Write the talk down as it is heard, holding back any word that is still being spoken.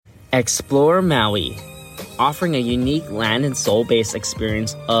Explore Maui, offering a unique land and soul-based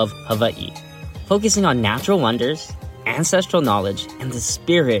experience of Hawaii, focusing on natural wonders, ancestral knowledge, and the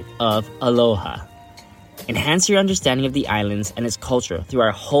spirit of aloha. Enhance your understanding of the islands and its culture through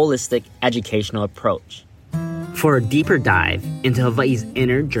our holistic educational approach. For a deeper dive into Hawaii's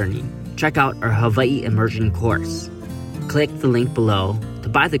inner journey, check out our Hawaii Immersion course. Click the link below to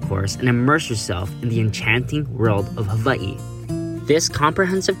buy the course and immerse yourself in the enchanting world of Hawaii. This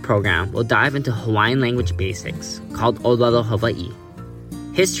comprehensive program will dive into Hawaiian language basics called Olelo Hawaii,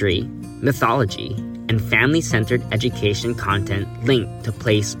 history, mythology, and family-centered education content linked to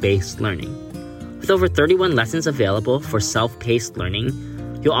place-based learning. With over 31 lessons available for self-paced learning,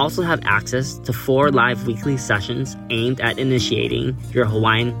 you'll also have access to 4 live weekly sessions aimed at initiating your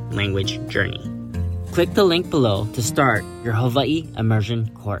Hawaiian language journey. Click the link below to start your Hawaii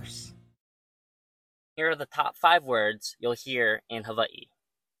Immersion course. Here are the top 5 words you'll hear in Hawaii.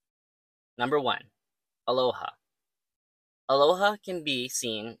 Number 1, aloha. Aloha can be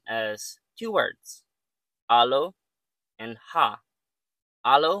seen as 2 words, alo and ha.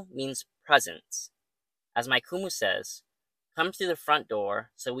 Alo means presence. As my kumu says, come through the front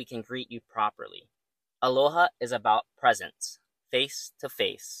door so we can greet you properly. Aloha is about presence, face to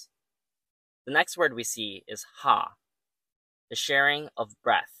face. The next word we see is ha, the sharing of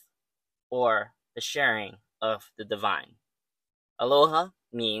breath, or the sharing of the divine. Aloha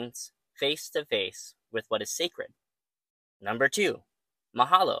means face to face with what is sacred. Number 2,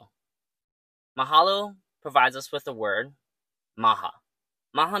 mahalo. Mahalo provides us with the word maha.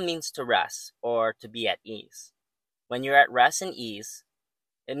 Maha means to rest or to be at ease. When you're at rest and ease,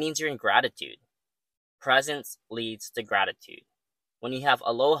 it means you're in gratitude. Presence leads to gratitude. When you have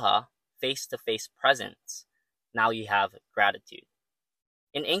aloha, face-to-face presence, now you have gratitude.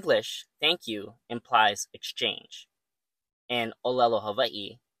 In English, thank you implies exchange. In Olelo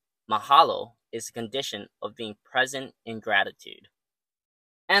Hawaii, mahalo is a condition of being present in gratitude.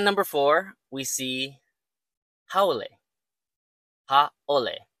 And number 4, we see haole.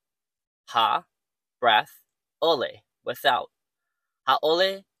 Ha-ole. Ha, breath, ole, without.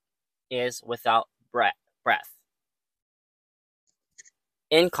 Haole is without breath.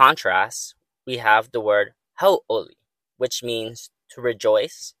 In contrast, we have the word hau'oli, which means to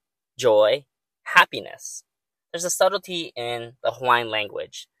rejoice, joy, happiness. There's a subtlety in the Hawaiian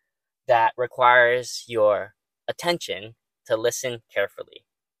language that requires your attention to listen carefully.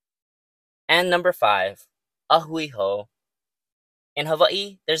 And number 5, ahuiho. In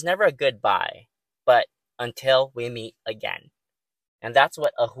Hawaii, there's never a goodbye, but until we meet again. And that's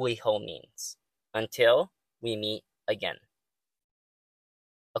what ahuiho means, until we meet again.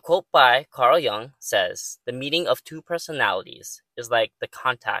 A quote by Carl Jung says, "The meeting of 2 personalities is like the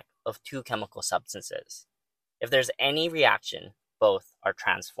contact of 2 chemical substances. If there's any reaction, both are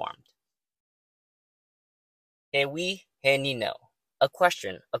transformed." He wi, he ni no. A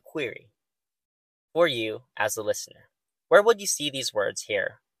question, a query. For you as a listener, where would you see these words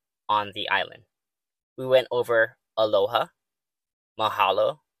here on the island? We went over aloha,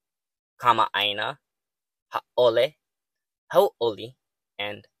 mahalo, kama'aina, ha'ole, hau'oli,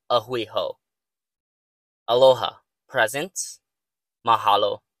 and ahuiho. Aloha, presence.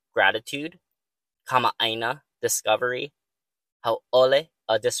 Mahalo, gratitude. Kama'aina, discovery. Hau'ole,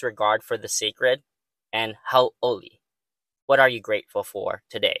 a disregard for the sacred. And hau'oli, what are you grateful for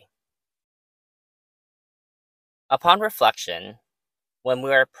today? Upon reflection, when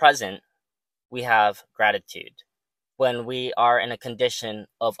we are present, we have gratitude. When we are in a condition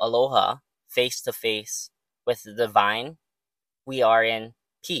of aloha, face to face with the divine, we are in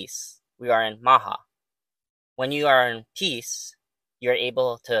peace. We are in maha. When you are in peace, you're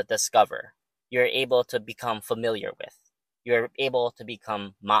able to discover. You're able to become familiar with. You're able to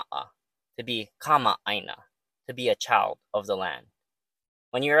become ma'a, to be kama'aina, to be a child of the land.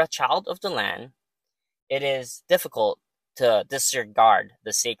 When you're a child of the land, it is difficult to disregard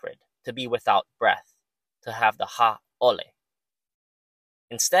the sacred, to be without breath, to have the ha'ole.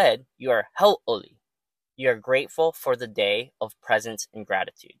 Instead, you are hau'oli. You are grateful for the day of presence and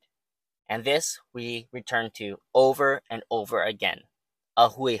gratitude. And this we return to over and over again.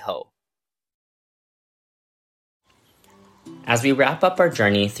 Ahuiho. As we wrap up our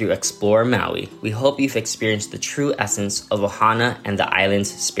journey through Explore Maui, we hope you've experienced the true essence of Ohana and the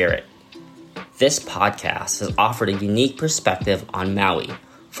island's spirit. This podcast has offered a unique perspective on Maui,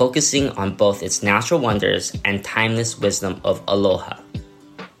 focusing on both its natural wonders and timeless wisdom of aloha.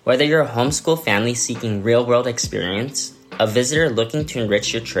 Whether you're a homeschool family seeking real-world experience, a visitor looking to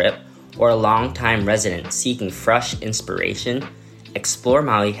enrich your trip, or a long-time resident seeking fresh inspiration, Explore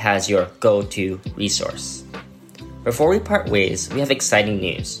Maui has your go-to resource. Before we part ways, we have exciting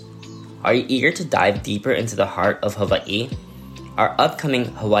news. Are you eager to dive deeper into the heart of Hawaii? Our upcoming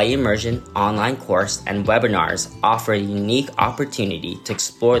Hawaii Immersion online course and webinars offer a unique opportunity to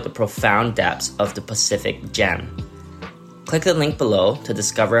explore the profound depths of the Pacific Gem. Click the link below to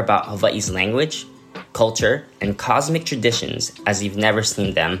discover about Hawaii's language, culture, and cosmic traditions as you've never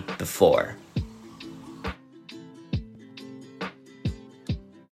seen them before.